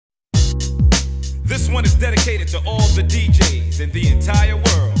This one is dedicated to all the DJs in the entire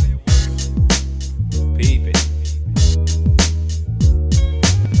world. Peep it.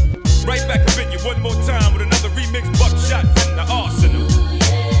 Right back up in you one more time with another remix buckshot from the arsenal.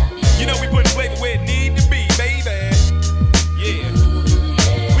 You know we put flavor where it need to be, baby. Yeah.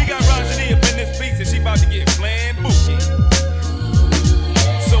 We got Raja-Neé up in this beat and she about to get flamboyant.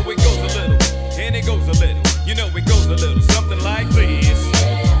 So it goes a little, and it goes a little. You know it goes a little, something like this.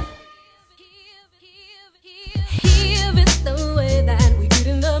 Here is the way that we get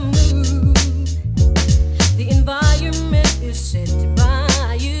in the mood. The environment is set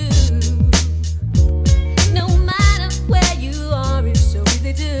by you. No matter where you are, it's so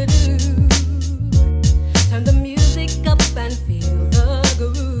easy to do. Turn the music up and feel the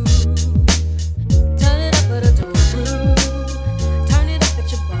groove. Turn it up at a door groove. Turn it up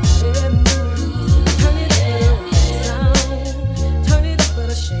at your body move. Turn it up at a rock sound. Turn it up at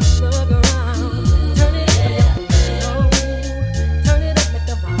a shake the ground. Turn it up at your flow. Turn it up at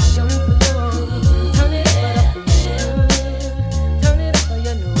the volume flow. Turn it up at a feel. Turn it up at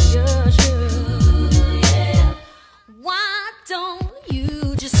you know you should. Why don't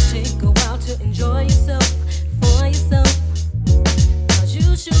you just take a while to enjoy